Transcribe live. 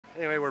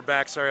Anyway, we're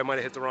back. Sorry, I might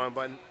have hit the wrong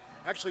button.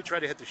 I actually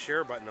tried to hit the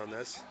share button on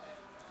this,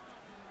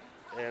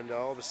 and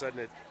all of a sudden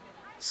it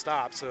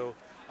stopped. So,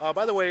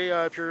 by the way,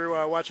 if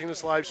you're watching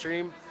this live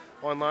stream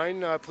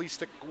online, please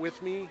stick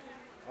with me.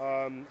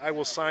 I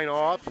will sign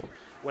off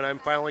when I'm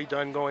finally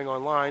done going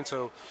online,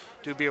 so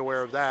do be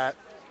aware of that.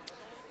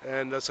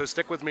 And so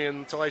stick with me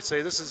until I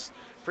say this is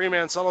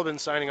Freeman Sullivan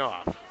signing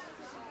off.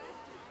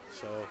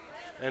 So,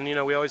 and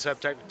we always have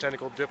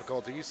technical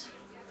difficulties.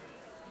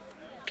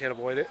 Can't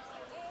avoid it.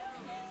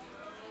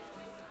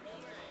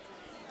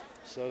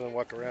 So I'm gonna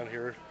walk around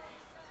here.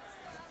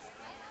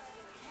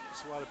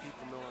 There's a lot of people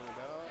milling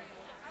about.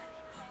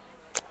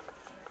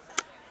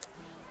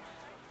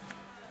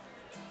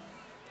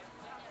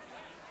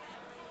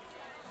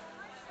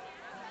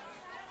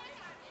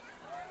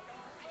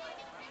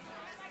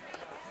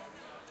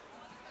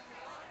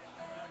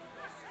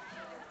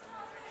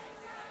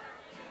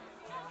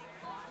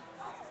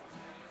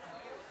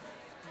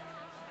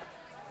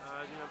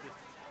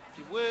 If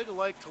you would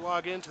like to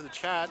log into the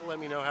chat, let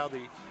me know how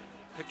the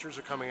pictures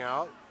are coming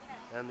out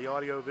and the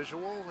audio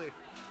visual.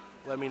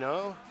 Let me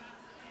know.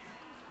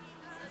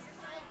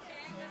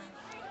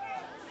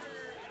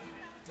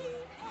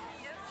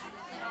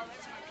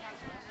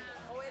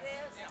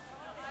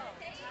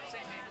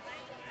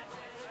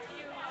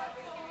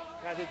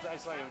 I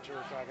saw you in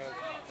church talking.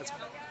 That's,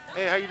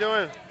 hey, how you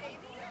doing?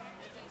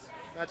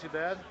 Not too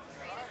bad.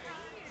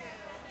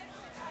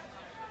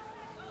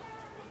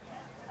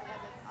 I had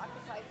this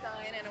Occupy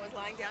sign and I was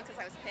lying down because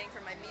I was paying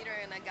for my meter,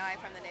 and a guy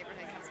from the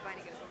neighborhood comes by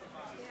and he goes,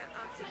 "Yeah,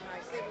 Occupy.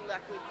 Good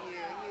luck with you.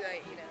 You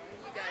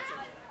guys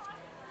are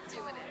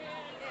doing it."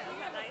 Yeah, isn't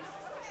that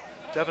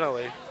nice?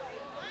 Definitely.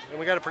 And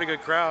we got a pretty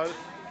good crowd. I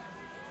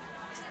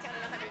just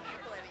counted 100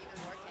 people and even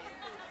more came.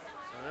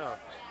 I know.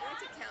 I like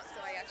to count so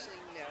I actually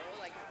know,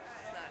 like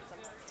it's not some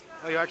stupid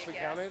Oh, you idiot actually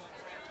guess. counted?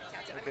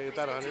 Counted. I'm a Okay,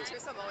 about preschool 100. teacher,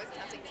 so I'm always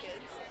counting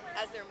kids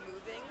as they're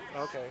moving.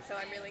 Okay. So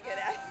I'm really good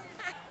at it.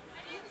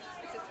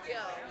 It's a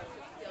skill. It's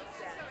a skill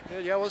set.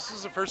 Good. Yeah, well, this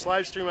is the first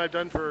live stream I've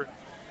done for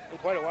in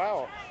quite a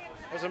while.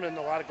 Hasn't been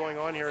a lot of going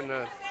on here in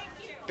the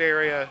Bay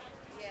Area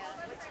Yeah.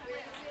 Where you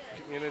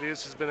been? community.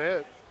 This has been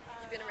it.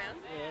 You been around?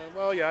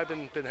 Well, yeah, I've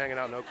been hanging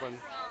out in Oakland,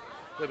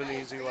 living the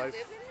Nice. easy Are you life.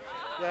 living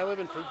in? Yeah, I live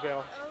in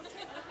Fruitvale. Okay.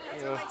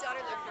 That's You where know. my daughter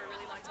lived for a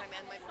really long time,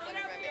 and one of my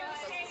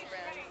closest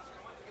friends,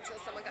 until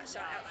someone got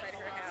shot outside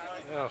her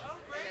house, Oh.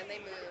 and then they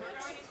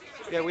moved.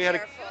 So Yeah, be we had a.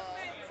 careful.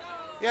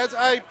 Yeah, Be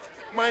I careful.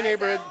 Keep your my eyes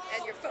neighborhood. up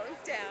and your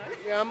phone's down.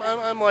 Yeah,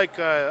 I'm like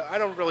I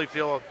don't really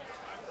feel.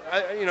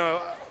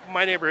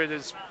 My neighborhood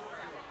is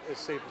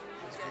safe.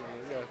 As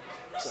Good.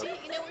 yeah. So.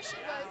 You know where she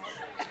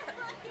was?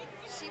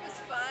 She was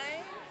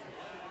fine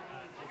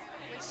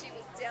when she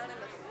was down in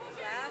the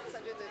flats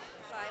under the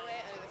highway,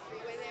 under the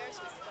freeway there.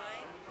 She was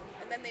fine.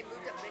 And then they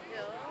moved up the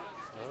hill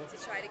to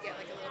try to get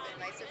like a little bit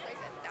nicer place,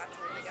 and that's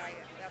where the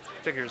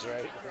Figures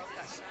right. two girls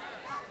got shot.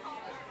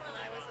 And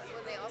I was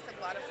when they also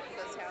bought a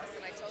foreclosed house,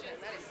 and I told them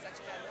that is such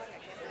bad luck. I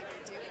can't believe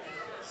you're doing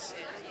that shit.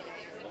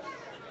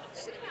 You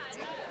shouldn't be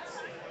doing that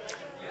shit.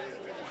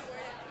 You can afford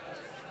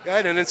it. Yeah, I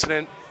had an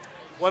incident.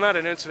 Well, not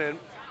an incident,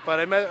 but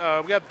I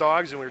met. We have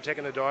dogs, and we were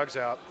taking the dogs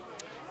out.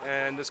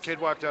 And this kid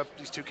walked up.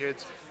 These two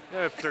kids,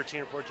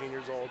 13 or 14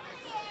 years old.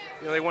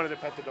 They wanted to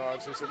pet the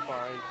dogs. I said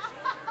fine.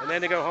 And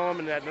then they go home,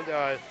 and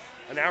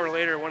an hour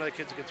later, one of the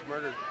kids gets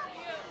murdered.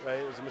 Right?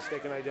 It was a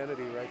mistaken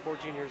identity. Right?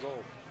 14 years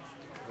old.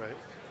 Right?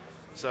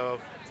 So,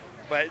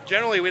 but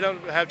generally, we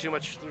don't have too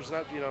much. There's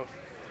not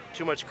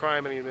too much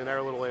crime in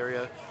our little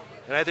area.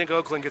 And I think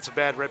Oakland gets a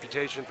bad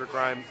reputation for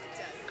crime It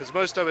does. because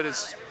most of it Well,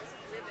 everyone's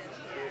living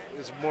here.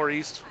 is more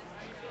east.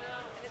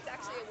 And it's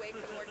actually a way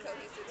for more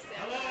cohesive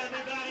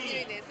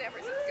community in San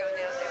Francisco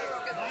now.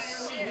 San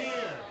Francisco's a shit.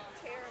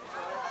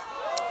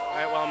 Terrible. All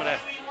right, well, I'm gonna.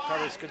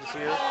 Carly, it's good to see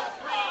you.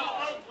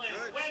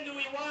 Oakland. When do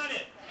we want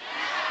it?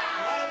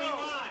 What do we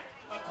want?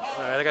 A All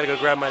right, I gotta go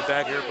grab my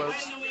bag here, When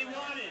folks. do we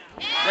want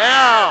it?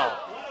 Now,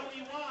 What do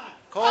we want?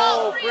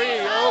 coal-free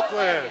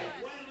Oakland.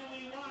 When do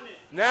we want it?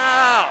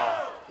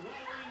 Now, What do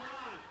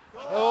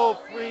we want?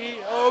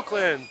 coal-free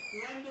Oakland.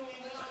 When do we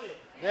want it?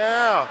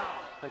 Now.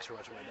 Thanks for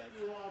watching my bag.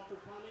 Thank you all for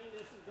coming.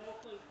 This is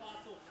Oakland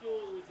Fossil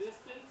Fuel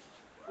Resistance.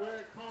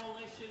 We're a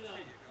coalition of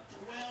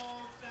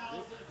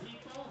 12,000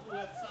 people who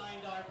have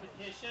signed our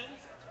petitions.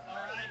 All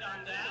right,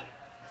 on that.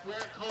 We're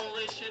a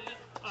coalition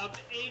of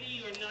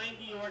 80 or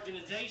 90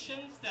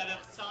 organizations that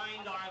have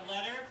signed our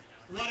letter.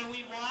 What do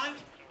we want?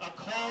 A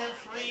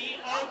coal-free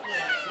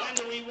Oakland. When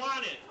do we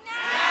want it?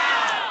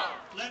 Now!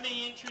 Let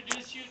me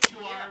introduce you to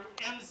our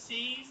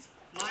MCs.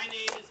 My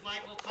name is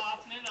Michael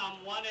Kaufman.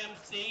 I'm one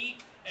MC.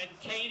 And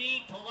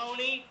Katie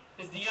Poloni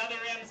is the other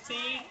MC.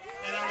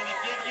 And I'm going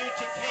to give you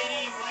to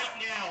Katie right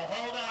now.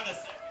 Hold on a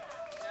second.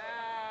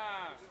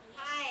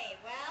 Hi,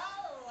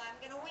 well, I'm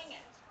going to wing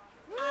it.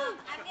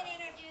 I'm going to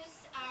introduce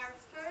our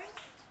first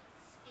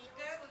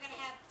speaker. We're going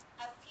to have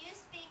a few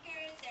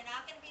speakers. They're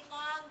not going to be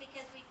long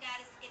because we've got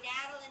to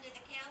skedaddle into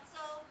the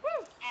council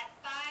at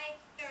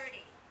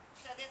 5:30.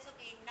 So this will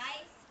be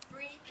nice,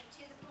 brief, and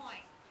to the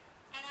point.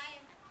 And I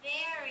am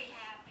very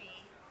happy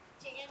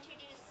to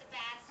introduce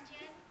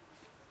Sebastian.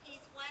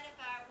 He's one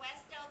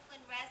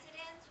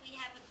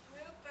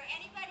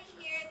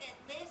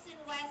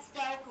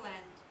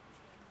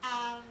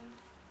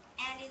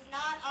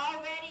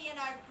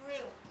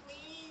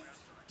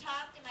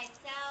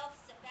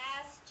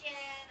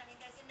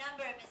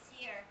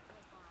here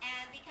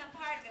and become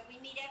part of it.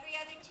 We meet every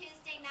other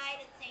Tuesday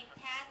night at St.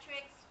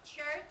 Patrick's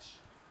Church.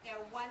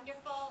 They're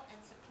wonderful and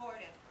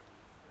supportive.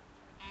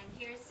 And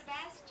here's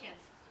Sebastian.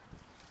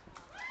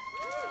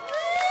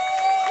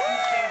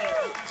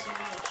 Thank you so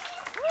much.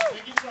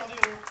 Thank you to all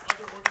the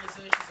other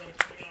organizations that are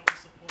coming out to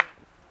support.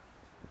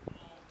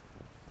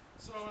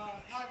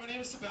 Hi, my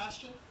name is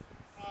Sebastian.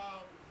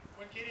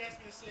 When Katie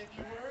asked me to say a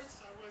few words,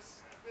 I was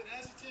a bit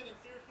hesitant and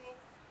fearful.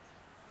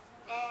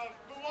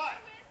 But why?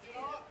 You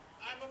know,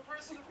 I'm a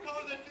person of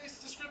color that faces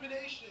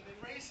discrimination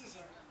and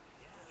racism.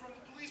 From the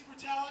police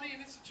brutality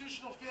and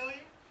institutional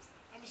failure,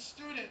 I'm a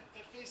student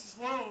that faces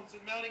loans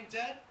and mounting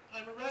debt.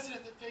 I'm a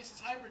resident that faces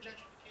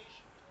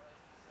hyper-gentrification.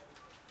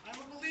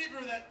 I'm a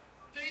believer that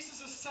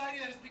faces a society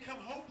that has become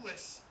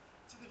hopeless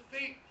to the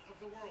fate of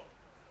the world.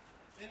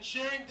 And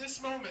sharing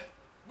this moment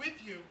with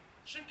you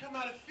shouldn't come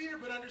out of fear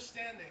but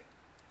understanding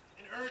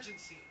and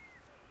urgency.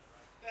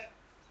 That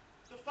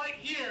the fight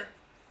here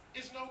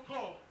is no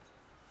coal.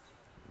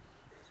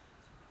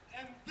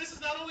 And this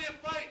is not only a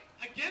fight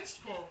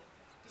against coal,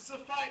 this is a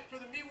fight for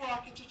the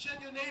Miwok and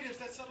Chochenyo natives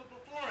that settled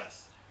before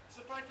us. It's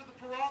a fight for the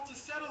Peralta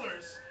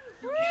settlers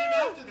who came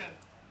after them.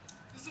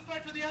 This is a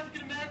fight for the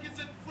African Americans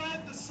that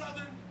fled the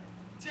southern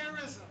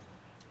terrorism.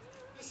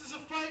 This is a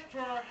fight for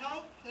our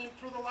health and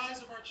for the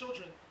lives of our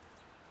children.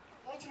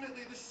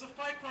 Ultimately, this is a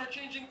fight for our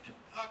changing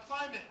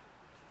climate,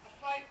 a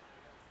fight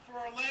for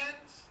our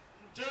lands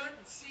and dirt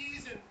and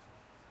seas and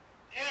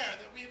air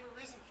that we have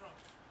arisen from.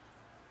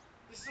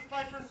 This is a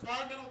fight for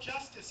environmental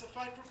justice, a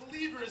fight for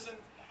believers, and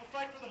a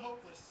fight for the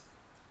hopeless.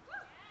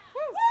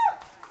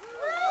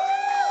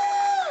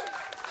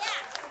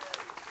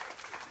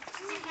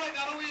 This is a fight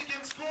not only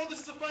against coal,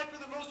 this is a fight for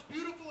the most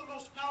beautiful and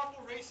most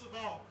powerful race of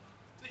all,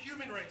 the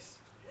human race.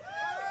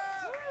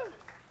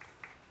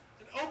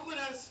 And Oakland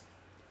has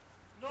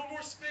no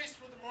more space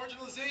for the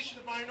marginalization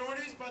of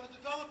minorities by the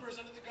developers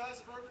under the guise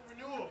of urban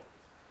renewal.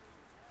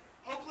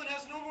 Oakland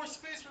has no more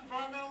space for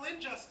environmental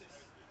injustice.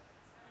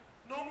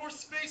 No more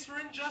space for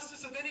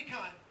injustice of any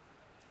kind.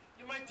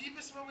 In my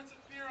deepest moments of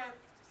fear, I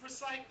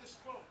recite this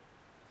quote.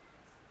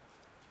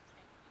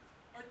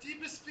 Our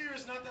deepest fear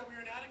is not that we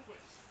are inadequate.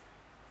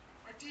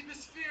 Our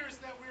deepest fear is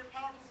that we are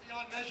powerful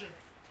beyond measure.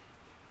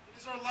 It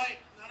is our light,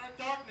 not our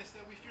darkness,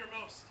 that we fear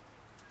most.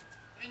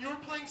 And your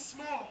playing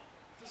small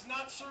does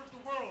not serve the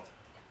world.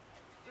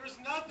 There is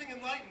nothing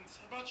enlightened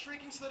about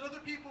shrinking so that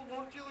other people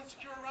won't feel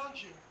insecure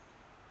around you.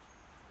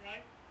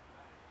 Right?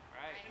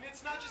 Right. And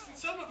it's not just in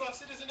some of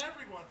us, it is in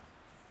everyone.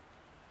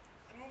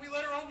 And when we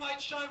let our own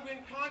light shine, we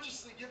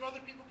unconsciously give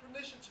other people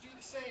permission to do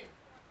the same.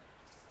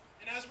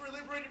 And as we're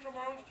liberated from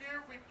our own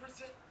fear,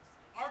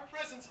 our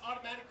presence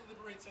automatically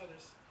liberates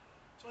others.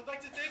 So I'd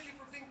like to thank you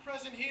for being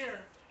present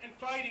here and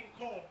fighting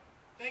coal.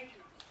 Thank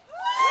you.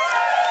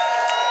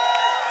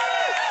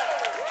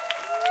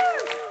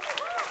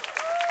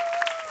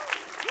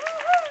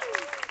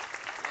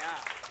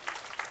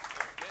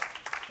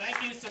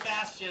 Thank you,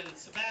 Sebastian.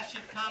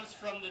 Sebastian comes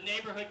from the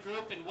neighborhood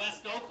group in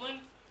West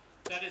Oakland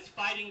that is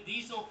fighting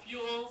diesel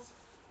fuels,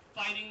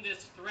 fighting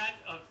this threat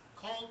of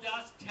coal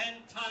dust,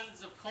 10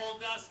 tons of coal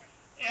dust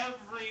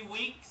every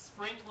week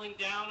sprinkling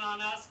down on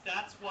us.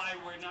 That's why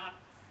we're not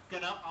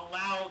going to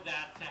allow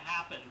that to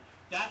happen.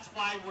 That's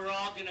why we're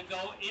all going to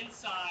go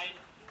inside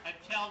and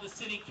tell the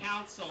city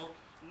council,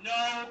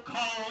 no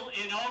coal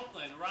in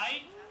Oakland,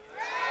 right?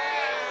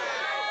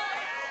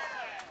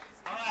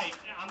 All right,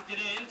 I'm going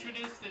to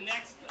introduce the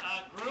next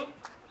group.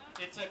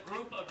 It's a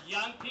group of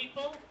young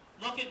people.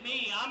 Look at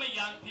me, I'm a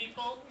young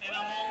people, and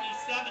I'm only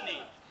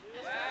 70.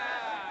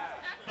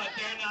 But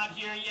they're not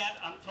here yet,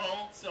 I'm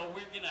told, so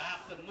we're going to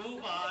have to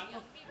move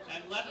on.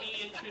 And let me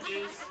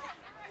introduce...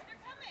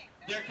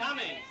 They're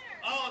coming.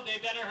 Oh, they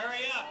better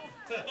hurry up.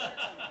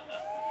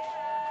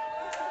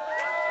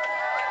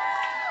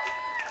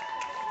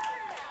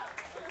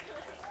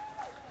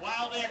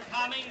 While they're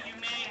coming, you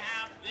may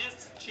have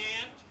this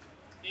chant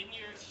in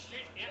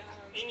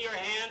your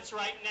hands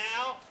right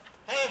now.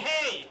 Hey,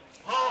 hey,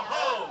 ho,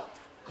 ho,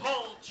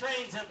 coal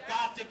trains have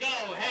got to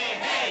go. Hey,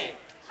 hey,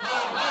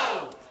 ho,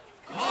 ho,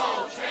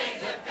 coal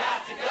trains have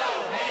got to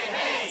go. Hey,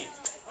 hey,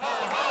 ho,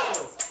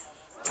 ho,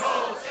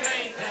 coal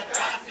trains have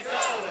got to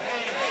go.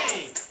 Hey,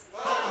 hey,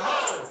 ho,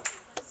 ho,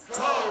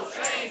 coal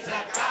trains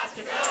have got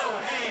to go.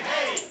 Hey,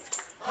 hey,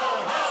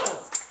 ho, ho,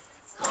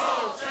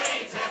 coal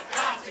trains have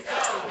got to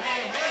go.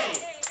 Hey, hey,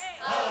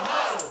 ho,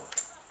 ho,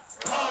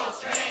 coal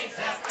trains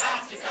have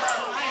got to go. I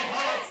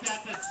hope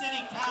that the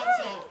city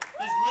council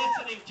is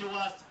listening to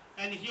us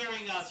and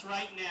hearing us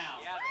right now.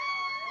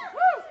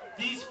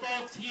 These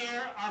folks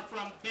here are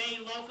from Bay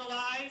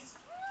Localize.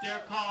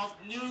 They're called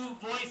New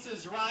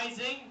Voices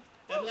Rising.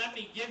 And let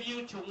me give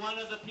you to one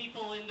of the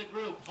people in the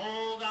group.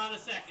 Hold on a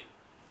second.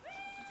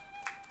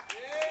 Good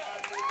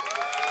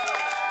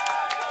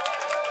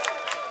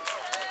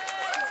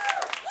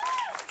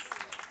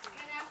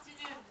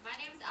afternoon. My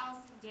name is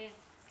Allison Din.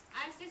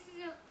 I'm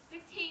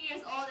 16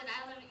 years old and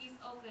I live in East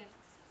Oakland.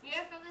 We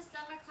are from the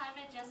Summer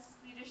Climate Justice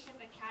Leadership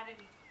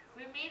Academy.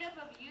 We're made up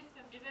of youth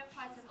from different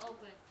parts of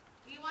Oakland.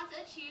 We want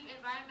to achieve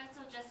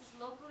environmental justice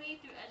locally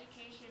through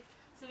education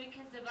so we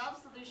can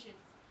develop solutions.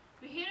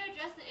 We're here to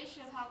address the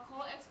issue of how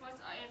coal exports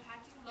are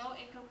impacting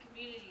low-income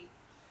communities.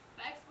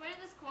 By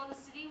exporting this coal, the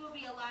city will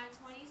be allowing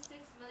 26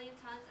 million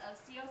tons of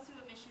CO2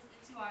 emissions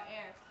into our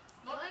air.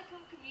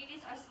 Low-income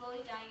communities are slowly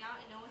dying out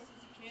and no one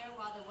seems to care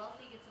while the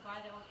wealthy get to buy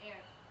their own air.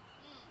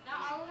 Not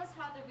all of us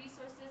have the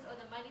resources or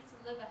the money to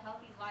live a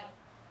healthy life.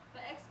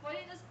 By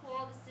exploiting this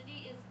coal, the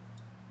city is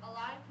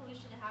allowing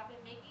pollution to happen,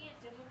 making it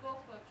difficult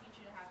for a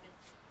future to happen.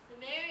 The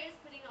mayor is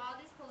putting all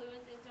these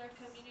pollutants into our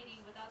community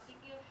without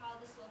thinking of how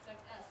this will affect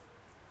us.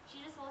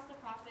 She just wants to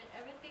profit.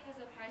 Everything has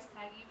a price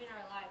tag, even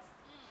our lives.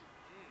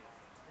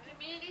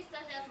 Communities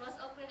such as West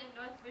Oakland and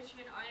North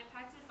Richmond are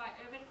impacted by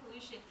urban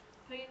pollution,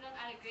 putting them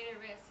at a greater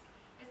risk.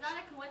 It's not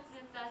a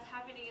coincidence that it's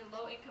happening in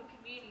low-income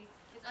communities.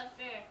 It's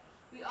unfair.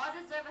 We all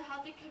deserve a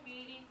healthy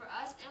community for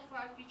us and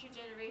for our future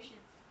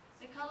generations.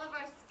 The color of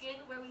our skin,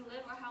 where we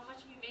live, or how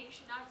much we make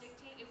should not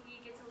dictate if we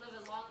get to live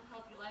a long,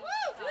 healthy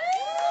lifestyle.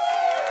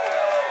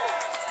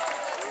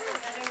 The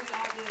better we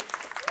all do.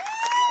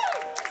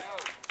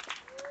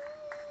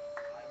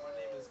 Hi, my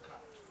name is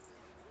Ky-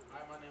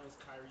 Hi, my name is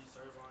Kyrie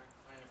Servine.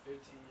 I am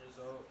 15 years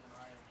old, and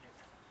I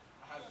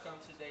have come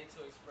today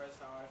to express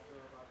how I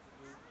feel about the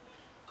new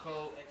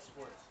coal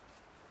exports.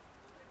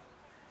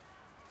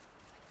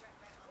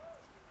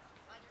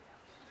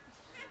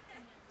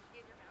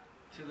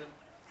 To the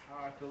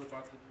How I feel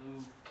about the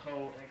new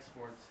coal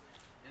exports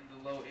in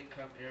the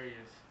low-income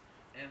areas,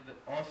 and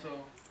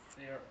also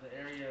the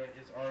area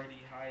is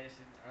already highest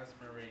in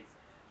asthma rate,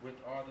 with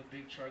all the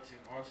big trucks and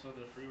also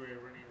the freeway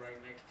running right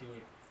next to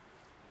it,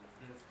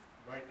 the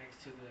right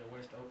next to the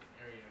West Oakland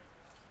area.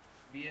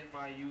 Me and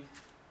my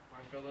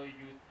fellow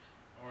youth,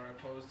 are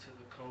opposed to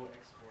the coal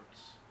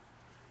exports.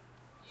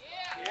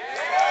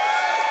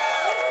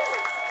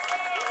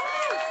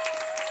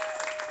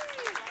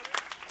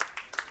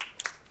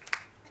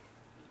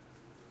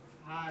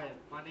 Hi,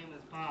 my name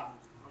is Pa.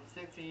 I'm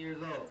 16 years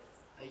old,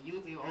 a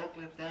youth in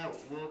Oakland that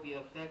will be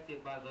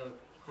affected by the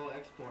coal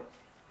exports.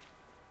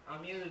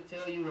 I'm here to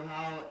tell you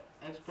how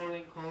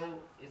exporting coal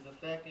is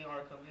affecting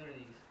our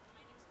communities,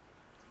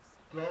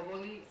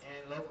 globally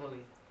and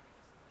locally.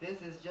 This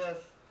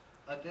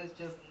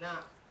just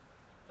not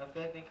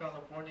affecting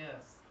California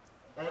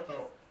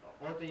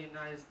or the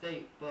United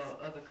States, but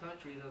other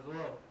countries as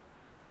well.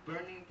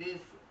 Burning this,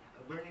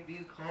 burning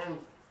these coals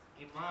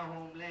in my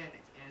homeland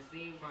and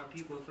seeing my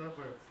people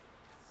suffer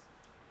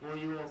for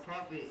your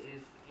profit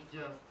is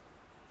unjust.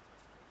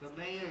 The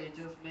mayor is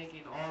just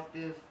making all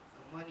this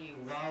money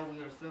while we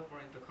are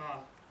suffering the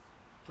cost.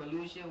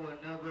 Pollution will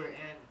never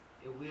end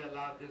if we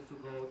allow this to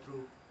go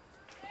through.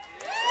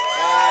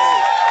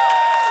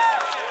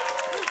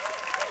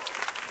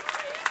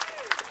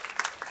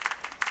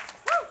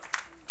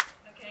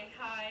 Okay,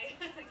 hi.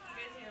 Can you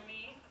guys hear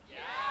me? So,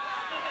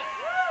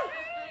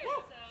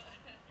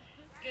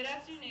 good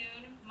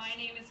afternoon. My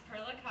name is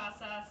Perla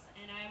Casas,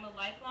 and I am a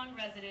lifelong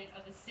resident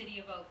of the city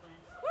of Oakland.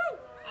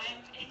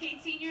 I'm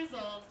 18 years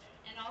old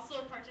and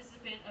also a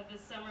participant of the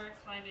Summer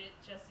Climate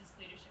Justice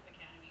Leadership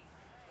Academy.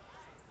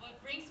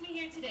 What brings me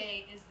here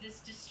today is this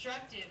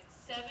destructive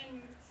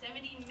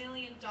 $70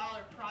 million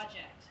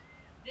project.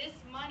 This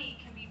money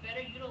can be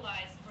better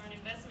utilized for an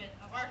investment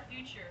of our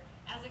future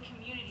as a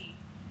community,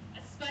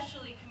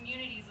 especially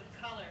communities of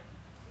color.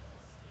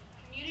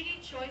 Community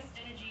choice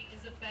energy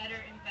is a better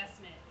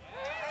investment.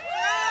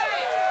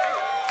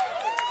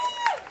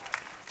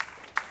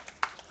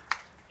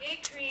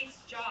 It creates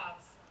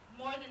jobs,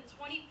 more than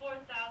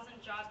 24,000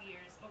 job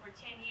years over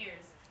 10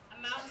 years,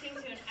 amounting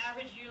to an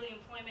average yearly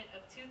employment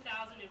of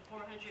 2,400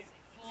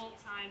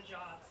 full-time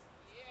jobs.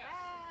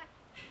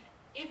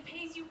 It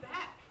pays you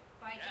back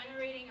by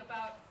generating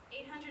about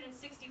 865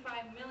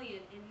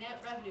 million in net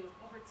revenue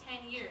over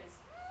 10 years,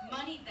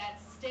 money that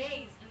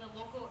stays in the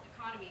local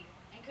economy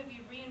and could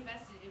be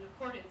reinvested in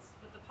accordance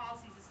with the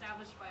policies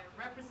established by a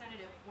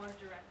representative board of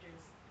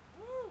directors.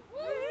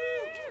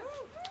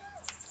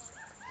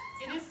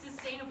 It is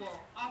sustainable,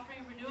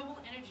 offering renewable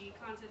energy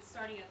content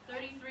starting at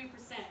 33%,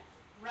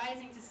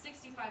 rising to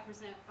 65%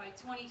 by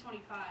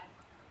 2025.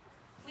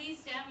 Please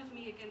stand with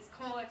me against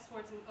coal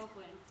exports in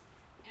Oakland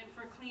and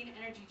for clean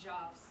energy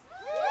jobs.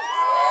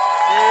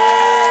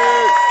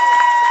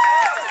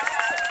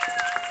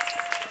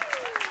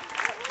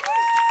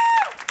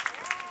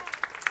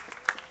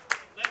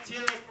 Let's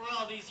hear it for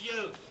all these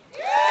youth.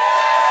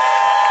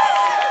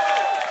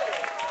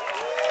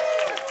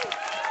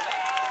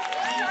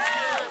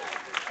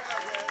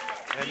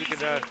 And you These can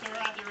youth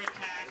are under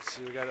attack.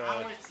 see we got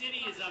Our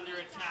city is under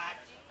attack.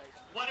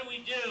 What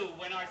do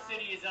when our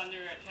city is under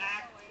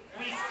attack?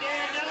 We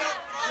stand up,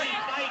 we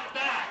fight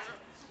back.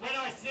 When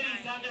our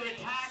city's under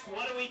attack,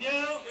 what do?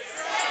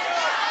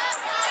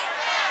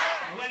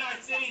 When our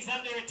city's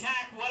under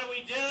attack, what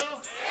do?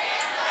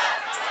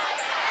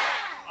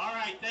 All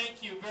right,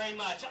 thank you very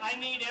much. I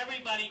need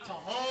everybody to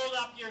hold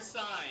up your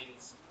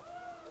signs.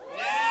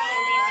 Now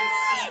we can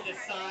see the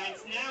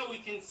signs. Now we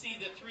can see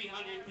the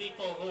 300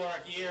 people who are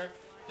here.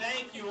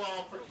 Thank you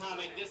all for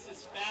coming. This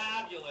is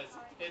fabulous.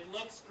 It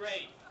looks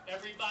great.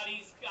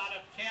 Everybody's got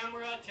a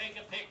camera. Take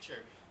a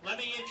picture. Let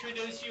me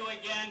introduce you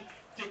again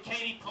to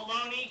Katie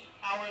Poloni,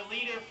 our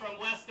leader from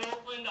West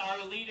Oakland,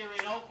 our leader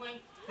in Oakland,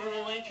 who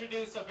will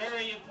introduce a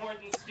very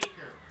important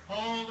speaker.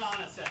 Hold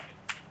on a second.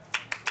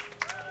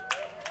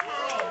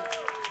 Hi.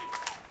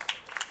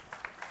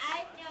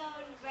 I've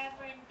known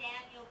Reverend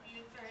Daniel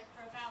Buford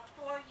for about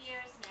 4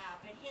 years now,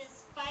 but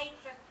his fight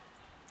for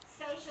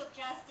social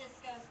justice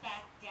goes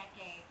back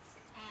decades.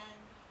 And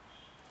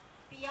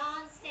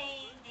beyond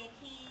saying that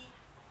he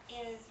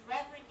is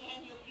Reverend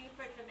Daniel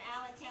Buford from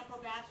Allen Temple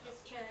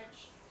Baptist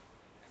Church,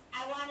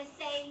 I want to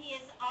say he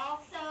is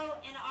also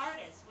an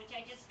artist, which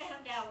I just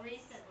found out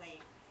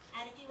recently.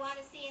 And if you want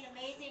to see an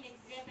amazing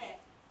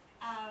exhibit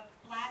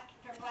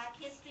for Black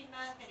History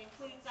Month that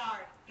includes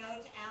art, go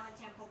to Allen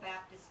Temple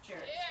Baptist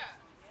Church. Yeah.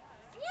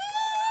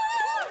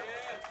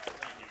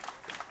 Thank you.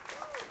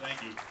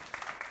 Thank you.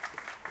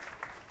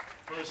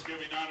 First,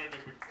 giving honor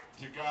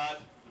to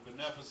God, the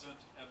beneficent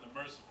and the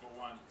merciful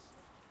one,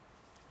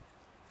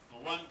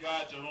 the one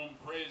God to whom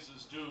praise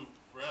is due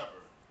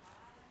forever.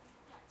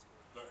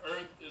 The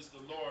earth is the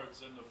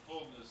Lord's and the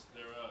fullness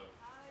thereof,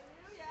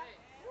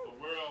 the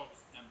world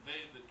and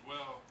they that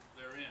dwell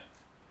therein.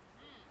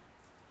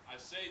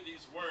 I say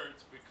these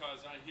words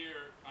because I'm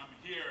here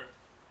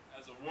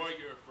as a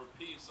warrior for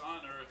peace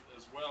on earth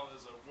as well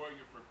as a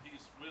warrior for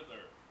peace with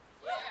earth.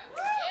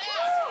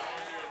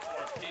 Warrior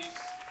for peace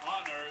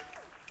on earth.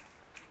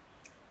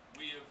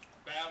 We have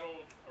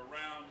battled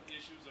around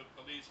issues of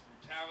police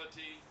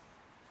brutality.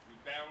 We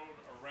battled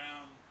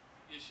around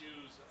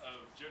issues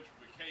of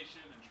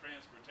gentrification and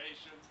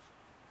transportation.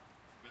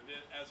 But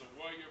then as a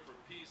warrior for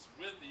peace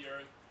with the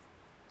earth,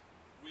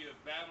 we have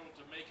battled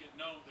to make it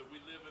known that we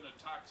live in a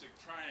toxic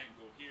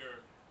triangle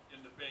here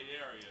in the Bay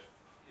Area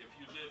if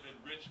you live in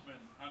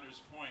Richmond, Hunters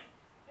Point,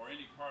 or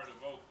any part of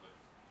Oakland.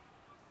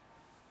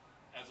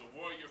 As a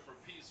warrior for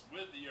peace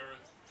with the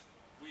earth,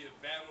 we have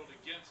battled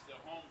against the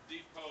Home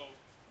Depot,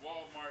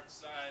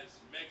 Walmart-sized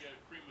mega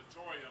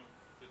crematorium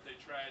that they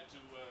tried to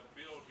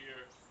build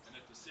here and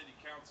that the city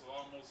council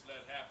almost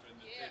let happen,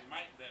 that they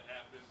might let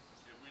happen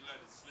if we let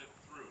it slip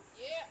through.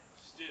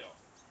 Still.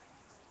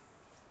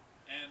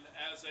 And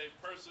as a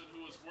person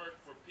who has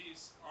worked for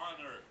peace on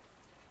earth,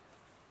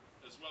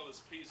 as well as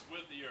peace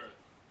with the earth,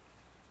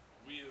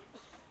 we have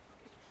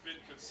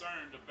been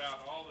concerned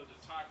about all of the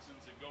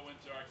toxins that go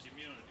into our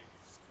community.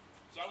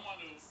 So I want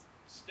to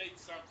state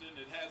something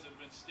that hasn't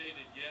been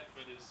stated yet,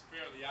 but is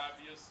fairly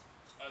obvious.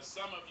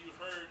 Some of you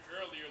heard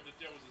earlier that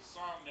there was a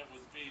song that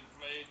was being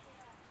played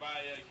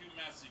by Hugh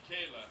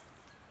Masekela.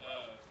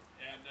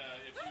 And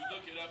if you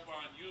look it up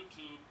on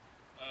YouTube,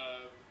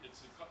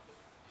 it's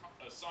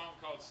a song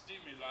called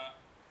Stimula,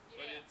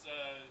 but it's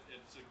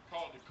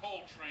called the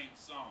Coal Train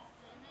song.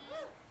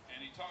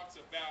 And he talks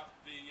about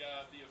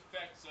the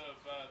effects of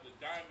the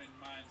diamond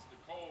mines,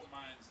 the coal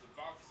mines, the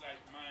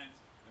bauxite mines,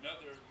 and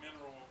other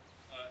mineral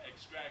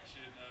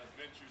extraction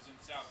ventures in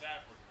South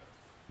Africa.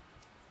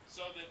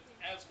 So that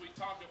as we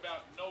talk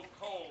about no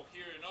coal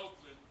here in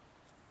Oakland,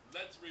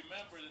 let's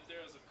remember that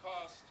there is a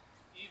cost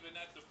even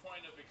at the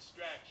point of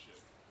extraction.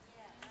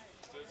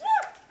 There's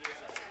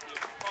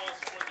a cost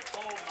for the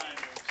coal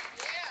miners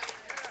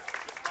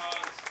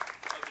because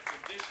of the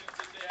conditions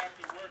that they have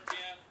to work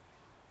in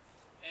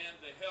and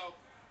the health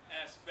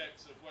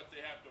aspects of what they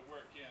have to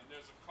work in.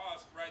 There's a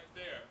cost right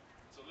there.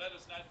 So let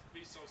us not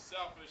be so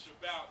selfish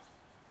about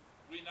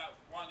we not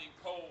wanting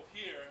coal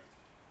here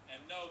and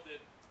know that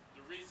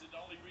the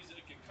only reason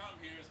it can come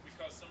here is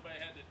because somebody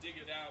had to dig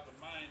it out of the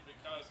mine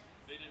because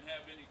they didn't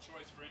have any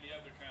choice for any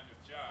other kind of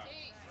job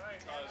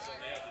because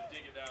they had to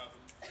dig it out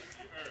of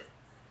the earth.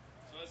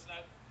 So let's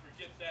not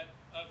forget that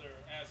other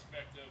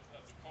aspect of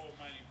the coal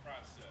mining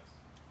process.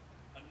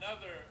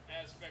 Another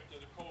aspect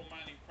of the coal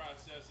mining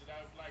process that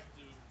I would like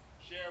to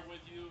share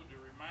with you, to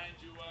remind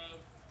you of,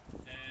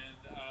 and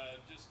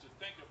just to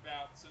think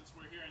about since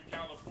we're here in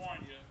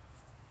California,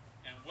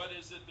 and what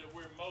is it that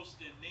we're most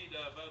in need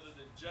of other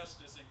than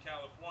justice in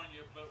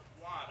California, but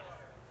water.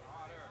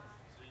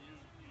 So you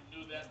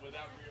knew that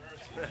without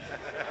rehearsing that.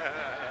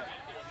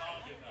 Been here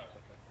long enough.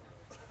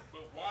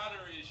 But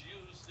water is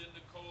used in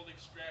the coal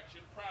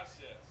extraction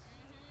process.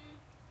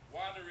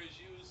 Water is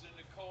used in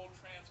the coal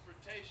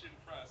transportation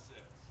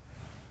process.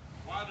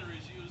 Water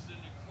is used in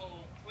the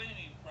coal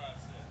cleaning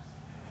process.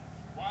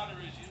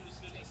 Water is used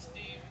in the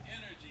steam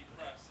energy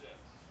process.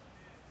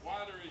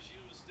 Water is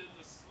used in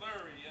the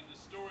slurry and the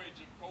storage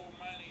of coal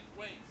mining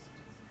waste.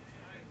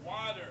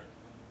 Water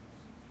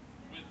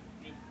with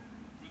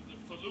the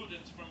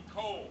pollutants from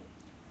coal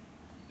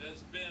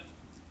that's been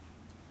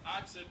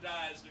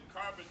oxidized and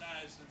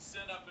carbonized and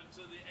sent up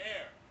into the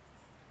air.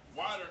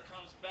 Water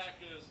comes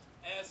back as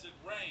acid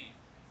rain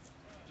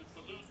to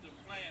pollute the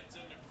plants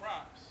and the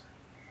crops.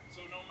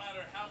 So no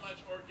matter how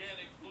much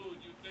organic food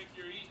you think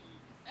you're eating,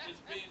 it's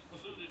being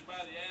polluted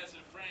by the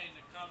acid rain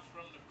that comes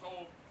from the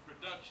coal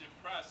production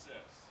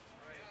process.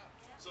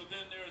 So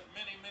then there's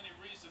many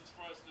reasons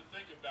for us to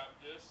think about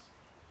this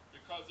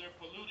because they're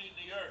polluting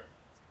the earth.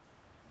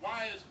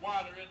 Why is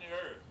water in the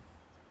earth?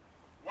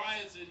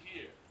 Why is it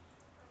here?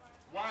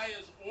 Why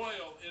is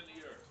oil in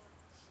the earth?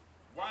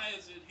 Why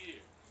is it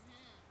here?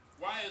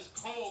 Why is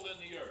coal in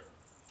the earth?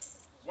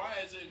 Why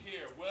is it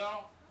here?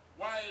 Well,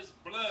 why is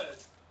blood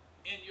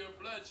in your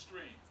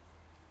bloodstream?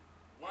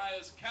 Why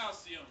is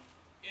calcium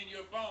in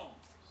your bones?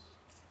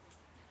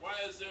 Why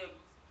is there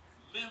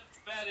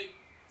lymphatic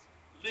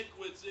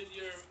liquids in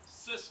your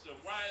system?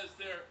 Why is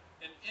there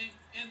an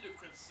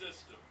endocrine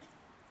system?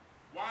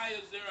 Why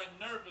is there a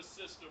nervous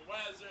system?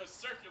 Why is there a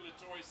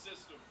circulatory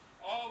system?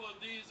 All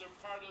of these are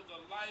part of the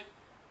life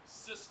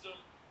system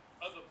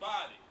of the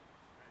body.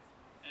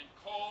 And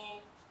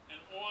coal and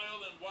oil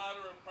and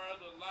water are part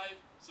of the life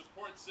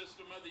support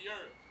system of the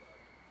earth.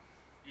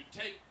 You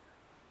take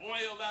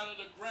oil out of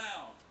the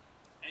ground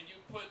and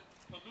you put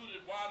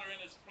polluted water in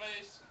its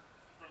place.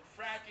 From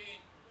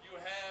fracking, you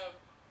have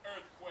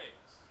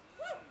earthquakes.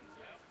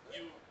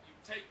 You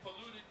take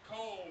polluted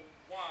coal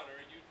water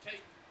and you take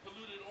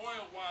polluted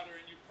oil water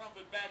and you pump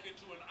it back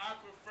into an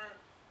aquifer,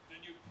 then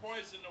you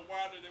poison the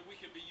water that we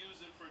could be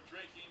using for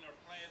drinking or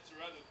plants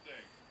or other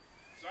things.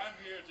 So I'm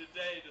here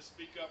today to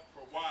speak up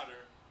for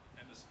water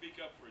and to speak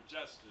up for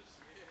justice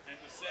and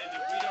to say that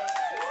we don't.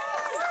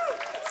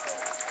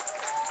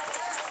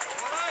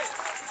 All right.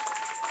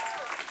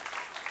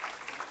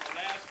 The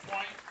last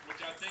point,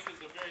 which I think is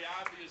a very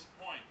obvious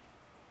point,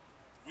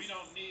 we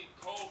don't need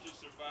coal to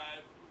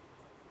survive,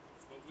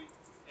 but we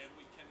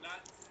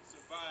cannot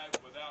survive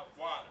without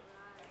water.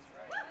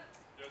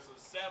 There's a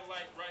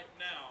satellite right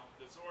now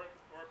that's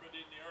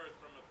orbiting the Earth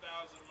from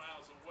 1,000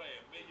 miles away,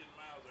 1,000,000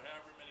 miles or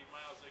however many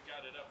miles they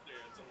got it up there.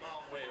 It's a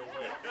long way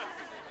away.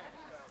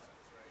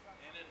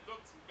 And it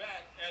looks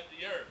back at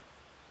the Earth.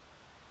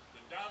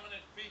 The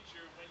dominant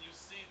feature when you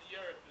see the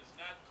Earth is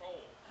not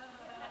coal,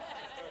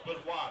 but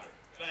water.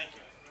 Thank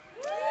you.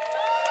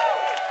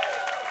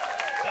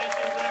 Thank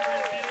you,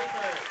 Reverend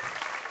Buford.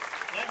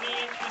 Let me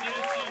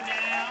introduce you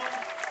now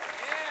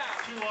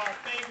to our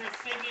favorite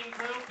singing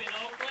group in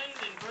Oakland,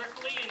 in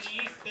Berkeley, in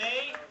the East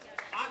Bay,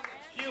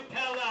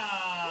 Acapella.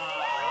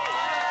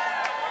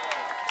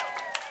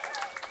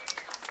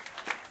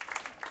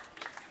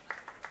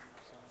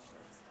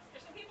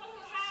 There's some people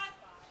who have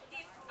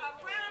these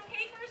brown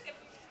papers. If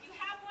you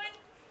have one,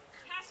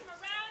 pass them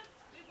around.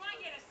 We want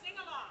you to sing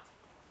along.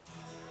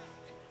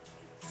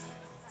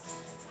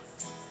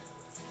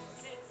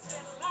 This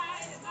little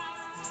light of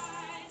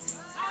mine,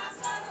 I'm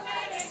gonna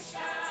let it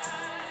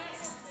shine.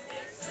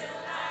 This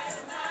little light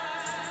of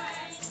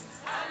mine,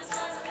 I'm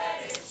gonna let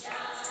it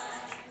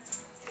shine.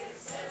 This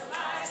little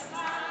light of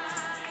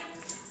mine,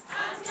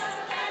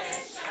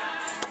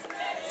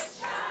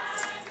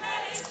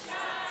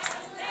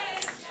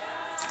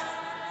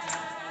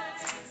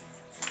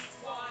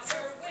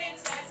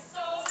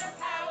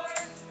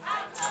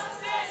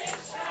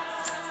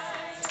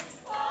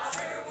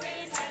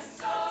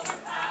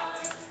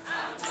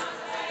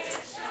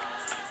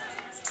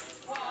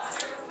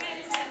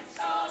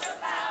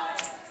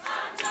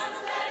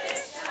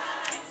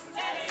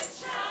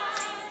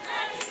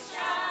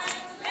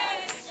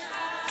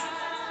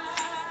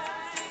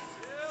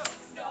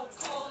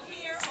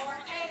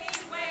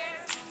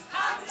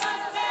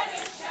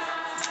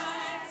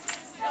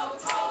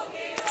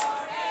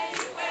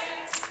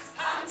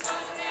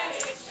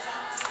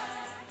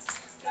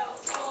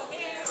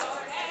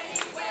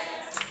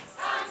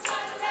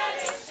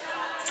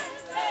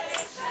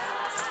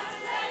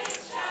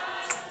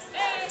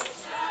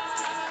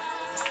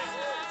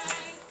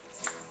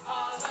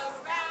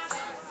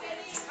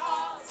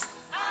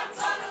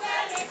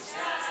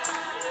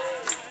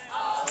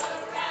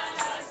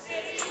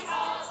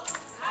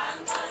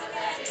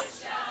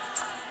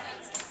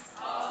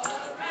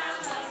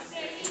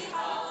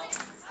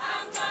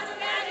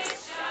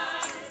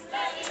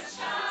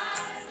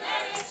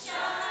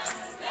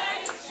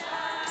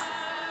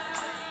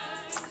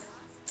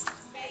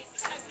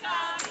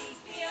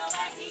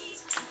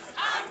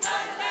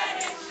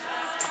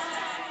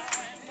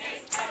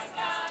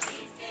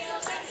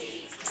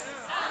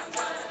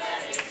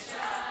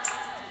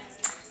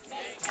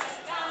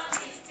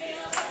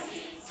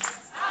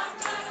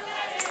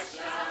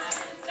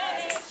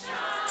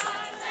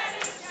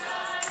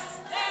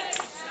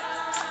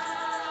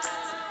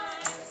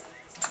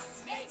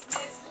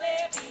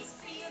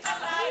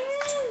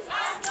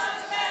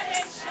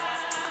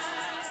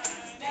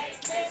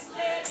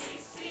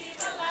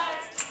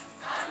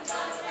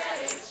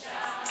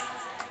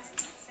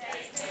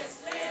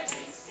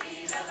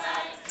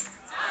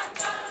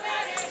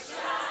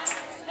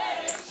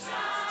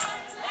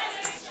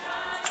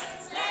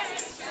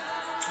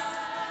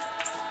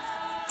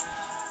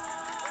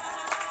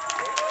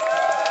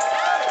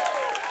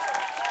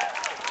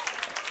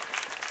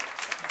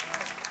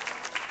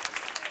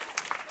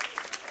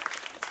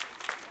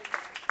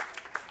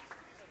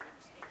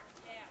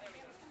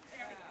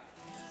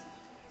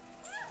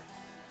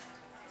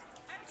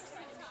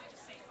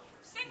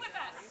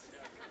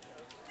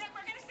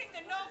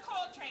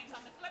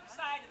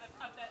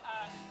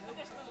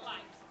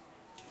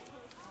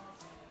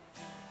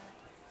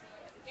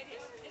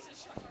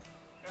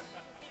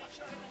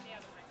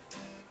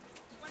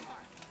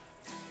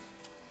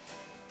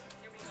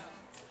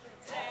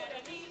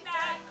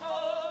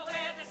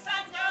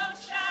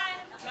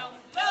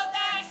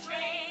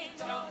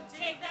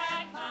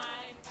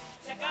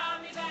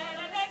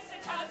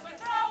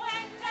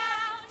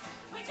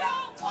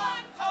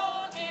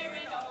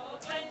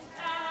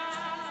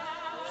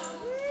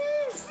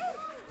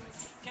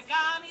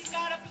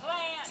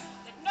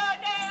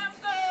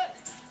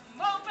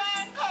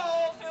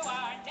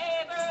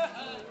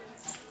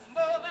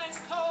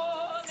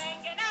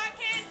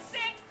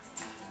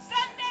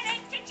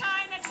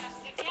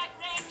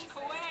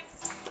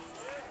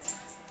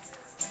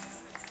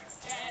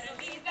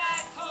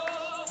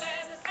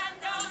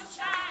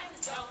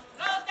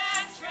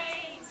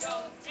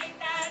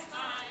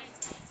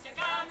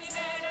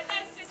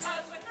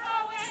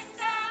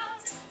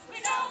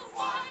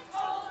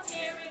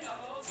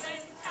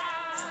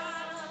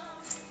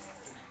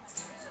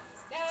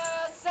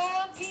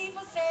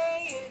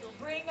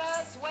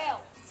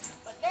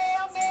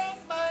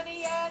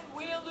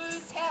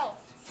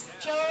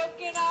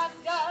 choking on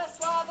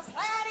dust while the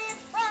planet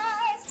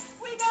fries.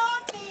 We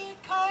don't need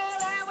coal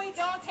and we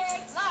don't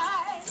take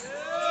lies. Sun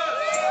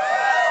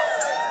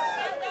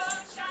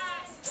don't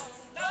shine,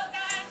 don't load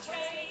that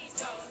train,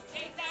 don't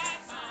take that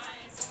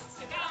mine.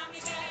 Kagami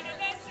better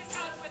listen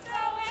 'cause we're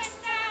throwing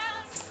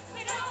down.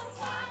 We don't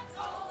want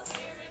coal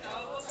here in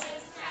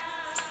Oakland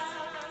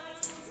town.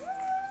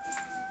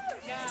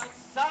 Now,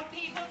 some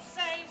people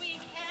say we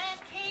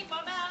can't keep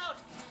them out.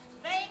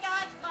 They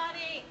got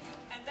money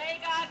and they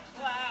got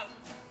clout.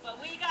 But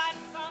we got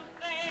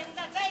something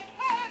that they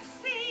can't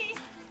see.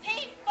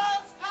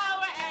 People's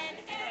power and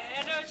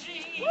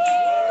energy. Burning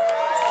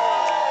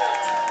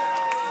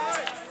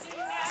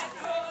that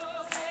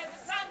coal where the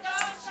sun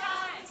don't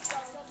shine.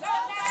 Don't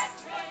load that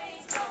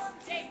train, don't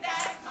take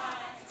that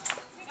mine.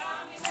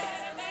 Tommy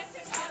better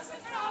listen 'cause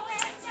we're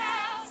throwing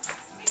down.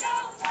 We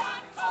don't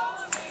want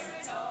coal here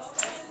in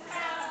Oakland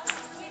town.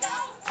 We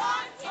don't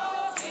want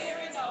coal here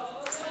in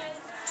Oakland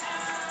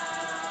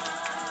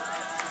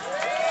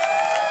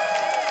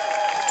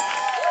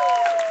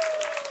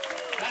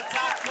That's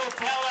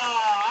acapella.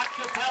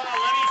 Acapella.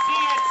 Let me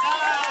see your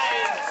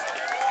signs.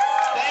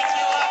 Thank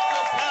you,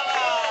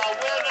 acapella.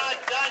 We're not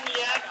done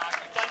yet,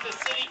 but the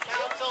city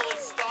council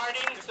is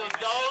starting. So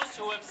those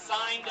who have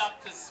signed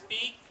up to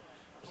speak,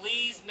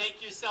 please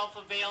make yourself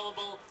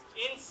available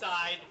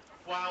inside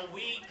while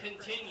we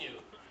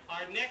continue.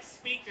 Our next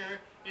speaker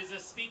is a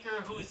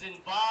speaker who's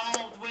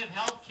involved with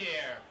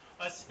healthcare,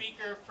 a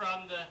speaker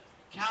from the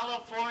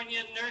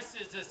California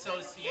Nurses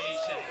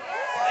Association.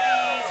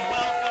 Please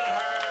welcome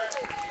her.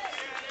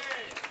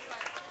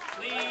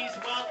 Please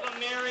welcome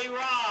Mary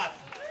Roth.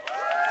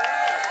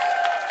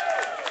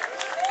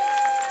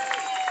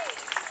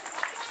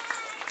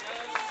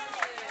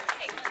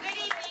 Good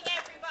evening,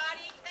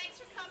 everybody. Thanks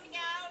for coming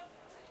out.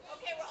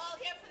 Okay, we're all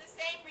here for the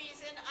same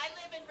reason. I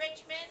live in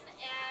Richmond,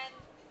 and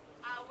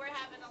we're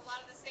having a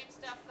lot of the same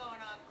stuff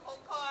going on. Coal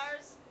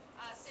cars,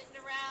 sitting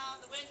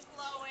around, the wind's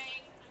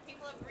blowing,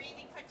 people are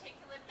breathing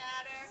particulate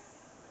matter.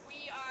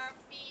 We are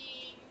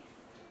being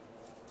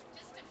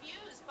just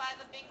abused by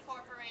the big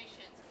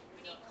corporations.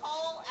 We need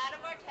coal out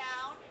of our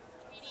town.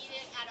 We need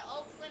it out of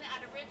Oakland,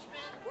 out of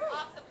Richmond,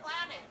 off the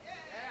planet.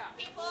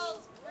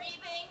 People's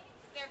breathing,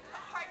 their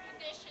heart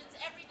conditions.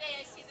 Every day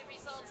I see the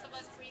results of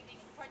us breathing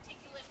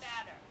particulate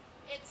matter.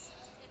 It's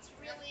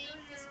really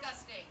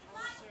disgusting.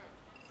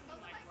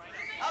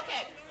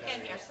 Okay,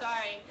 in here,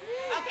 sorry.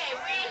 Okay,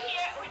 we're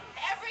here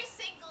every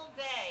single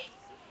day.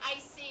 I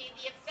see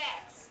the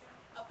effects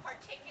of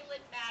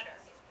particulate matter.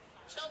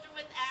 Children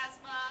with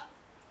asthma,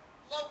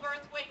 low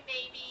birth weight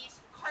babies,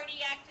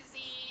 cardiac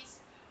disease.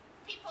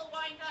 People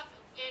wind up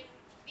in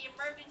the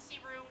emergency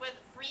room with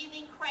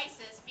breathing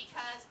crisis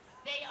because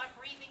they are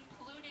breathing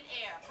polluted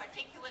air,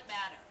 particulate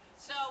matter.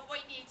 So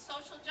we need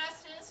social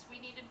justice, we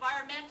need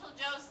environmental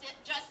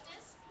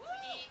justice, we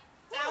need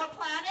our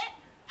planet,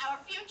 our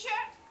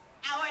future,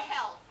 our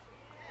health.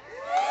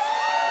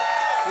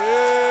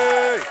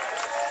 Yay!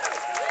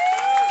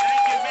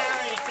 Thank you,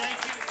 Mary. Thank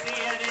you,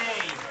 DNA.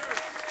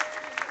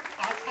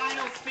 Our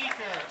final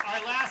speaker,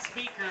 our last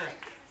speaker,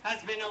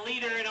 has been a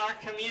leader in our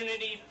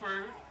community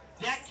for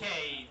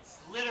decades,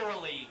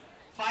 literally,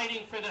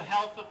 fighting for the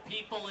health of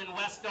people in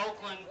West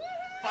Oakland,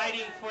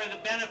 fighting for the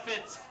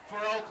benefits for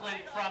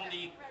Oakland from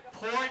the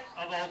Port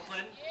of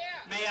Oakland.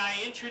 May I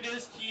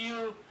introduce to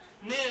you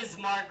Ms.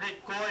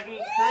 Margaret Gordon,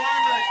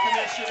 former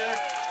commissioner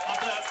of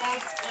the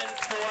Oakland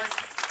Port.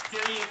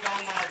 Here you go,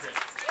 Margaret.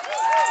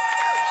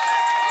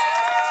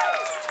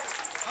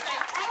 Okay,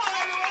 hello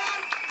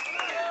everyone.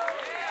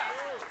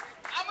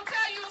 I'm gonna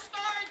tell you a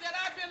story that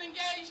I've been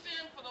engaged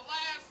in for the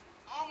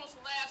almost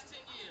the last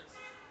 10 years.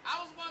 I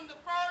was one of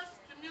the first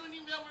community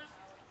members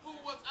who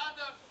was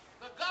under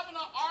the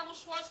Governor Arnold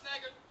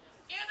Schwarzenegger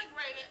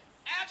Integrated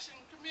Action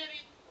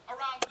Committee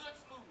around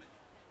goods movement.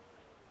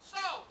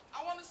 So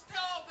I want to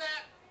tell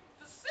that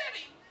the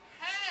city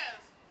has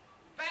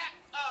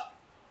backed up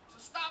to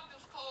stop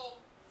this coal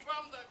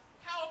from the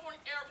California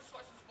Air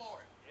Resources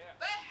Board.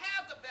 They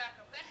have the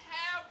backup. They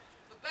have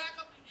the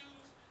backup to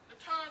use in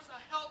terms of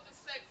health and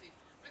safety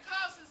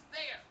because it's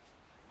there.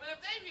 But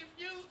if they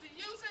refuse to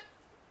use it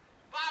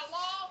by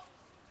law,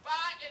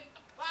 by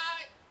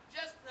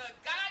just the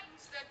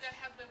guidance that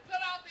has been put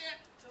out there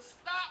to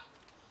stop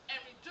and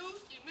reduce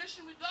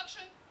emission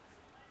reduction,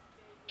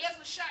 it's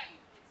a shame.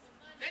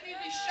 They need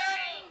to be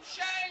shamed,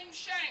 shamed,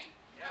 shamed.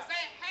 Because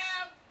they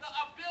have the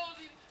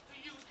ability to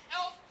use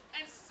health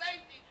and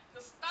safety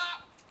to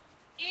stop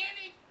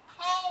any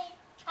coal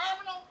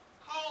terminal,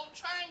 coal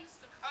trains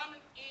to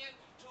coming in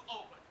to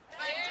Oakland.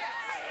 Thank you.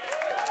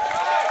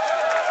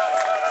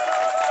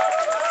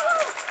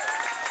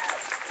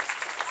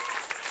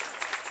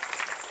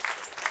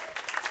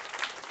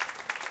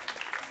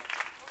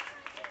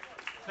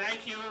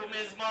 Thank you,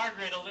 Ms.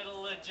 Margaret. A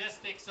little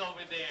logistics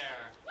over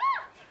there.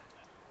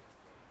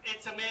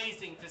 It's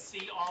amazing to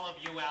see all of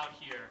you out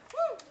here.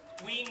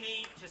 We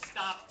need to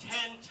stop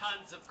 10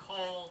 tons of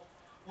coal.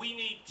 We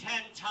need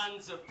 10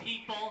 tons of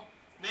people.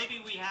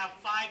 Maybe we have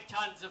 5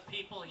 tons of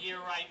people here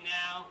right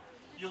now.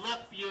 You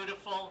look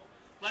beautiful.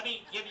 let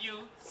me give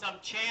you some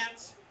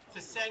chance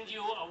to send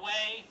you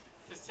away,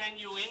 to send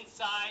you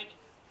inside.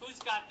 Who's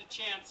got the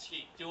chance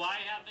sheet? Do I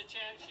have the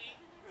chance sheet?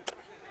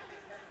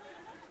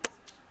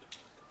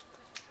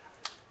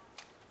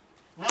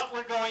 What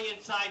we're going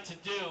inside to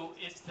do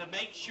is to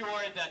make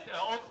sure that the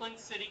Oakland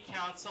City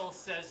Council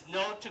says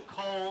no to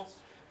coal.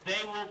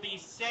 They will be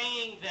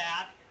saying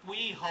that,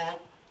 we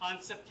hope,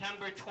 on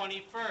September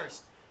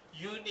 21st.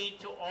 You need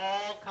to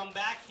all come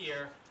back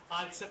here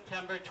on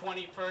September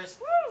 21st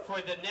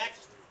for the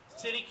next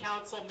City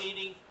Council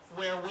meeting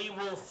where we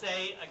will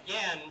say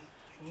again,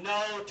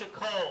 no to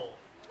coal.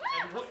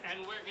 And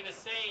we're going to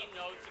say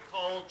no to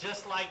coal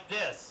just like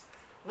this.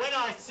 When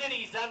our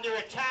city's under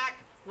attack,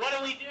 what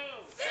do we do?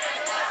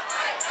 Stand up,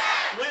 fight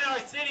back! When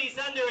our city's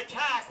under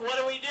attack, what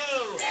do we do?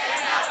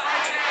 Stand up,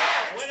 fight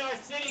back! When our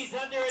city's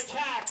under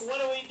attack,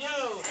 what do we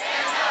do?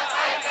 Stand up,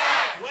 fight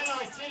back! When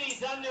our city's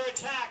under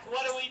attack,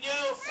 what do we do?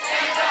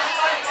 Stand up,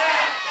 fight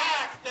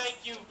back! Thank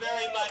you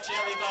very much,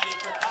 everybody,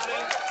 for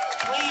coming.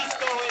 Please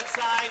go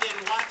inside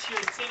and watch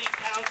your city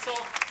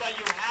council, but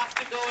you have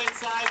to go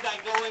inside by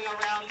going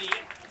around the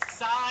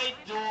side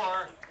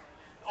door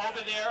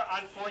over there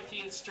on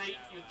 14th Street.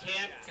 You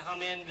can't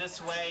come in this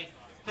way.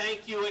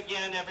 Thank you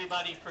again,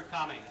 everybody, for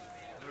coming.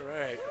 All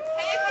right. Hey,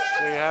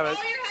 folks, There you have it.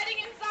 while you're heading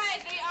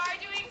inside, they are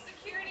doing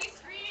security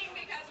screening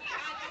because we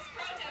had this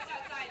protest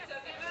outside. So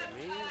if you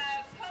have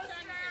a poster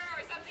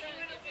or something you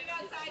want to leave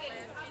outside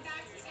and come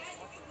back to get,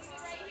 you can leave it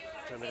right here.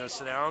 Time to go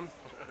sit down.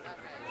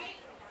 Alright?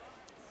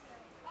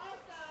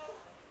 Also,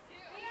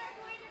 we are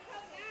going to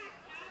come back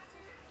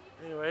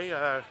after Anyway,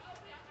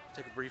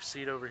 take a brief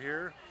seat over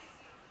here.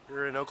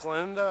 You're in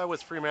Oakland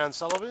with Freeman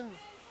Sullivan.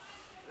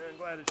 I'm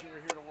glad that you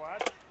were here to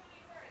watch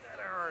at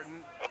our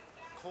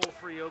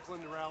coal-free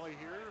Oakland rally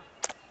here.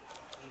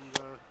 And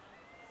you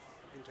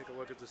can take a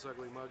look at this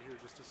ugly mug here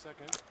just a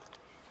second.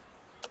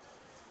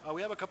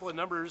 We have a couple of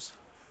numbers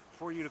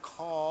for you to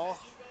call,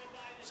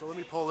 so let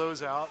me pull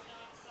those out.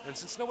 And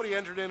since nobody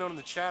entered in on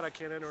the chat, I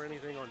can't enter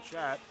anything on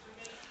chat.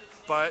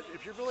 But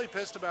if you're really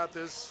pissed about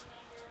this,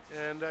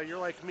 and you're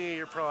like me,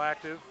 you're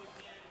proactive,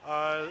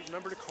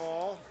 number to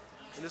call,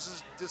 and this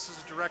is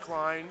a direct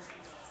line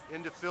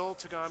into Phil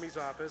Tagami's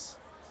office.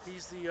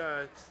 He's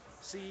the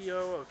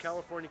CEO of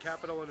California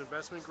Capital and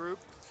Investment Group,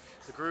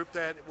 the group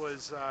that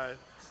was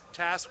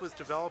tasked with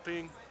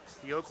developing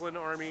the Oakland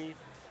Army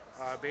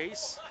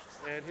base.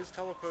 And his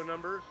telephone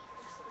number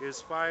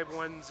is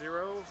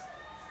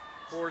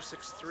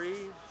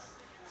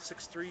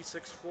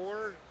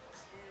 510-463-6364.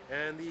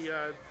 And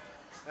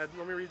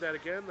let me read that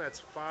again.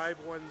 That's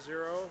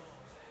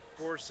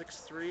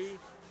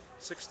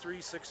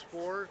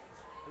 510-463-6364.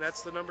 And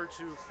that's the number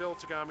to Phil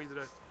Tagami,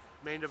 the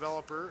main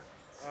developer.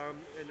 And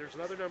there's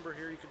another number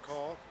here you can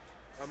call.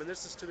 And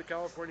this is to the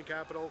California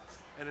Capital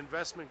and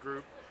Investment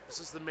Group. This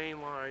is the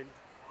main line.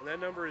 And that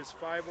number is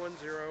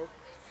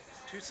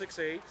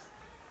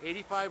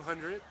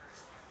 510-268-8500.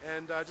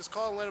 And just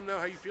call and let them know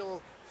how you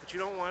feel that you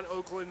don't want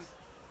Oakland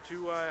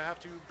to have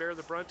to bear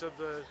the brunt of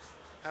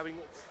having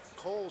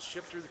coal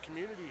shipped through the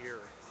community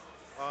here.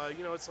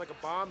 It's like a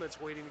bomb that's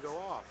waiting to go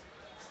off.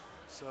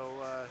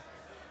 So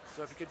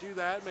if you could do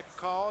that, make a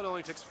call. It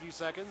only takes a few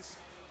seconds.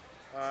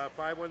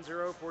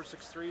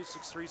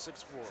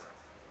 510-463-6364.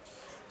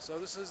 So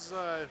this is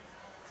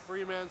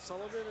Freeman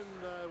Sullivan, and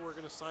we're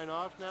going to sign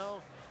off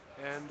now.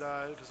 And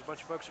because a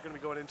bunch of folks are going to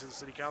be going into the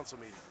city council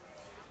meeting.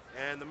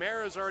 And the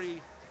mayor has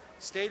already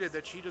stated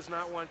that she does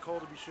not want coal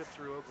to be shipped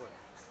through Oakland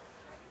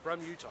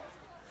from Utah.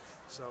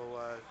 So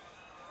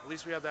at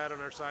least we have that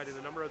on our side. And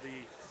a number of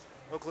the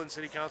Oakland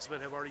city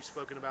councilmen have already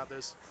spoken about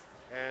this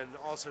and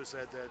also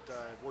said that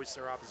voiced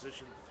their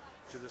opposition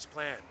to this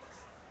plan.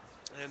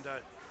 And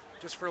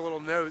just for a little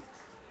note,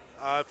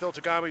 Phil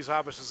Tagami's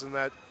office is in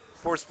that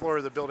fourth floor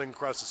of the building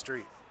across the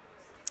street.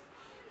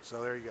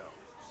 So there you go.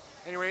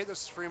 Anyway,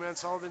 this is Freeman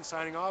Sullivan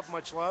signing off.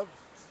 Much love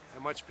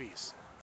and much peace.